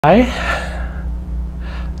Hi,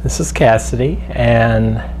 this is Cassidy,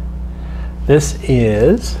 and this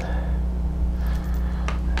is,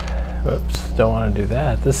 oops, don't want to do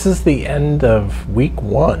that. This is the end of week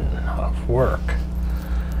 1 of work,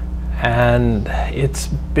 and it's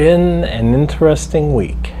been an interesting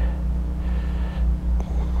week.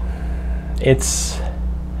 It's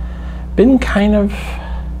been kind of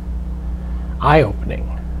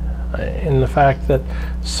eye-opening in the fact that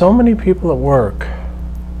so many people at work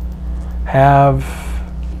have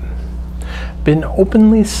been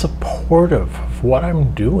openly supportive of what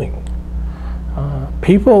I'm doing.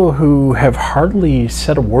 People who have hardly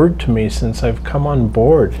said a word to me since I've come on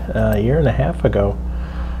board a year and a half ago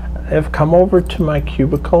have come over to my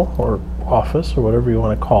cubicle or office or whatever you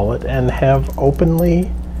want to call it and have openly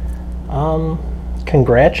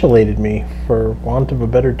congratulated me, for want of a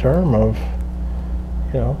better term, of,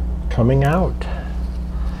 coming out.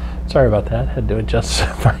 Sorry about that, had to adjust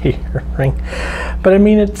my hearing. But I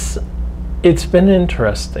mean, it's been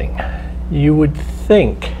interesting. You would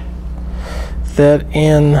think that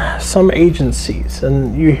in some agencies,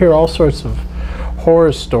 and you hear all sorts of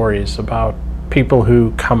horror stories about people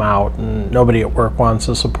who come out and nobody at work wants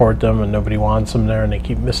to support them and nobody wants them there and they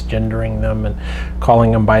keep misgendering them and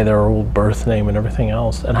calling them by their old birth name and everything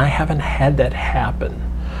else. And I haven't had that happen.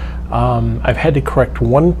 I've had to correct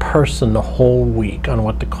one person the whole week on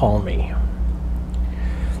what to call me.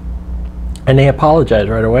 And they apologized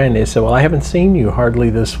right away, and they said, well, I haven't seen you hardly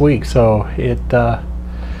this week, so it got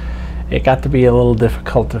to be a little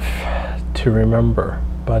difficult to remember.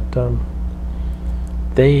 But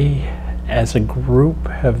they, as a group,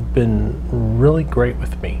 have been really great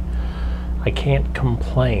with me. I can't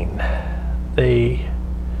complain. They've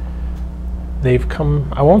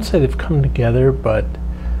come, I won't say they've come together, but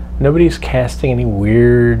nobody's casting any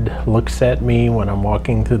weird looks at me when I'm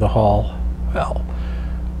walking through the hall. Well,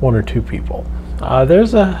 one or two people.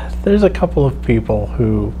 There's a couple of people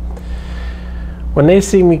who, when they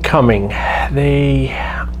see me coming, they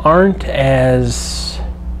aren't as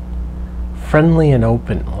friendly and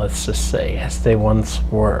open, let's just say, as they once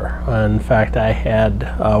were. In fact, I had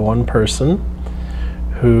one person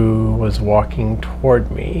who was walking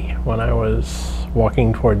toward me when I was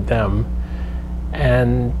walking toward them,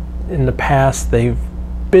 and in the past they've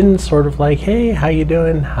been sort of like, hey, how you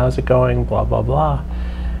doing, how's it going, blah blah blah,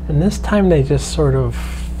 and this time they just sort of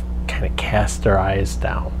kind of cast their eyes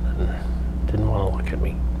down and didn't want to look at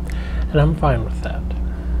me. And I'm fine with that,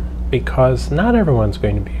 because not everyone's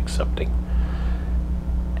going to be accepting.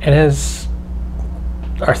 And as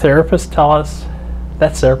our therapists tell us,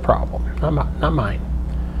 that's their problem, not mine.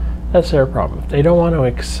 That's their problem. If they don't want to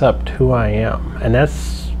accept who I am, and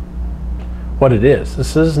that's what it is.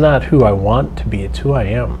 This is not who I want to be, it's who I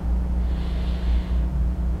am.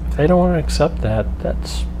 If they don't want to accept that,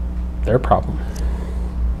 that's their problem.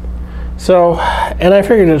 So, and I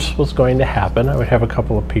figured this was going to happen. I would have a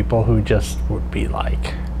couple of people who just would be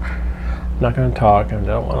like, I'm not going to talk, I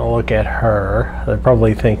don't want to look at her. They're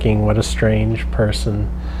probably thinking, what a strange person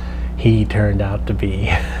he turned out to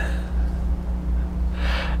be.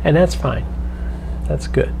 And that's fine. That's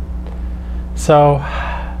good. So,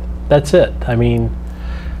 that's it. I mean,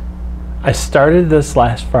 I started this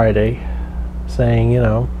last Friday saying,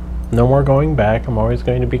 no more going back. I'm always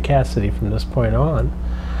going to be Cassidy from this point on.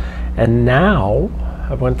 And now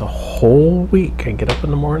I went the whole week. I get up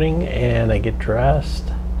in the morning and I get dressed.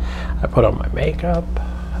 I put on my makeup.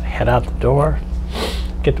 I head out the door,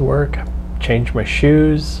 get to work, change my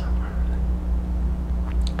shoes.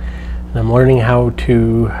 And I'm learning how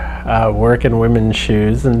to work in women's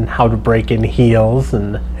shoes and how to break in heels.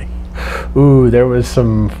 And ooh, there was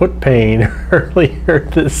some foot pain earlier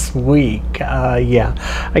this week. Yeah,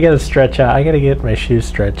 I gotta stretch out. I gotta get my shoes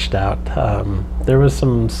stretched out. There was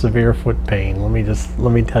some severe foot pain. Let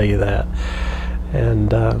me tell you that.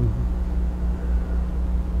 And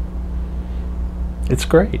it's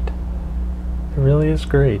great. It really is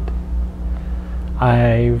great.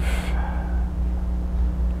 I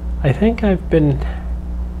think I've been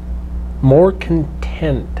more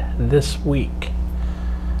content this week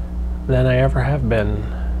than I ever have been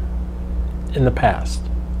in the past.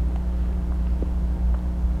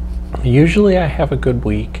 Usually I have a good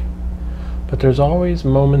week, but there's always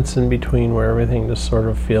moments in between where everything just sort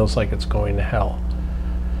of feels like it's going to hell.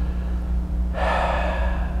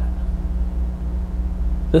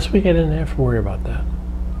 This week I didn't have to worry about that.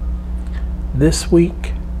 This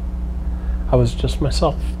week I was just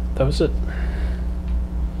myself. That was it.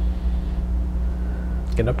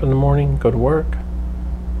 Get up in the morning, go to work,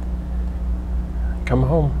 come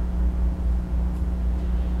home.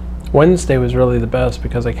 Wednesday was really the best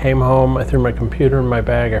because I came home, I threw my computer in my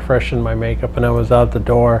bag, I freshened my makeup, and I was out the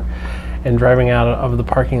door and driving out of the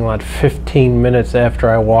parking lot 15 minutes after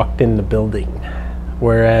I walked in the building.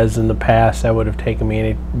 Whereas in the past, that would have taken me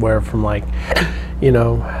anywhere from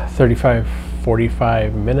 35,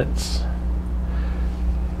 45 minutes.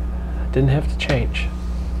 Didn't have to change.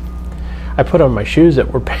 I put on my shoes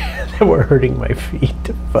that were that were hurting my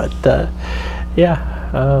feet, but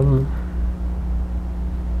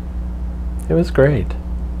it was great.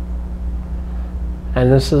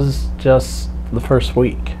 And this is just the first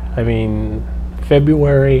week. I mean,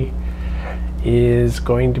 February is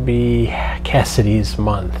going to be Cassidy's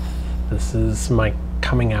month. This is my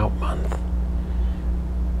coming out month.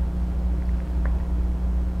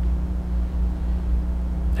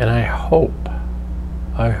 And I hope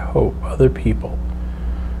other people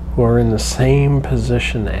who are in the same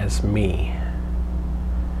position as me,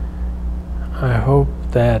 I hope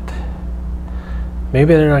that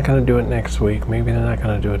maybe they're not going to do it next week, maybe they're not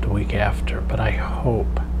going to do it the week after, but I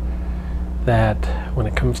hope that when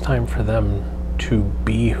it comes time for them to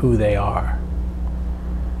be who they are,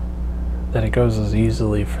 that it goes as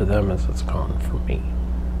easily for them as it's gone for me.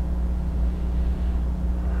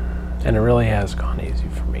 And it really has gone easy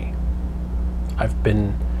for me. I've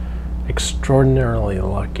been extraordinarily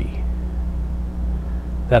lucky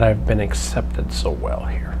that I've been accepted so well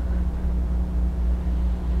here.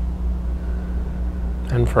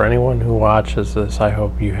 And for anyone who watches this, I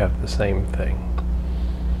hope you have the same thing.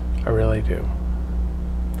 I really do.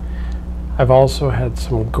 I've also had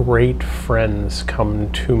some great friends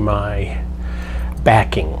come to my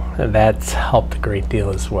backing, and that's helped a great deal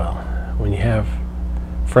as well. When you have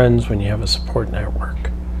friends, when you have a support network,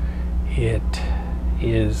 it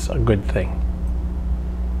is a good thing.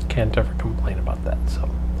 Can't ever complain about that. So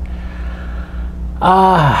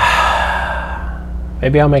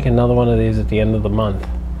maybe I'll make another one of these at the end of the month.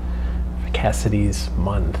 Cassidy's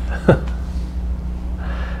month.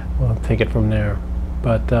 We'll take it from there.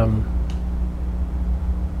 But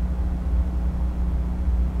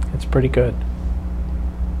it's pretty good.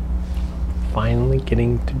 Finally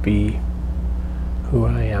getting to be who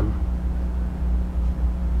I am.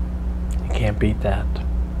 You can't beat that.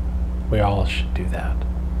 We all should do that.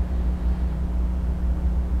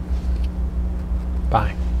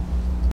 Bye.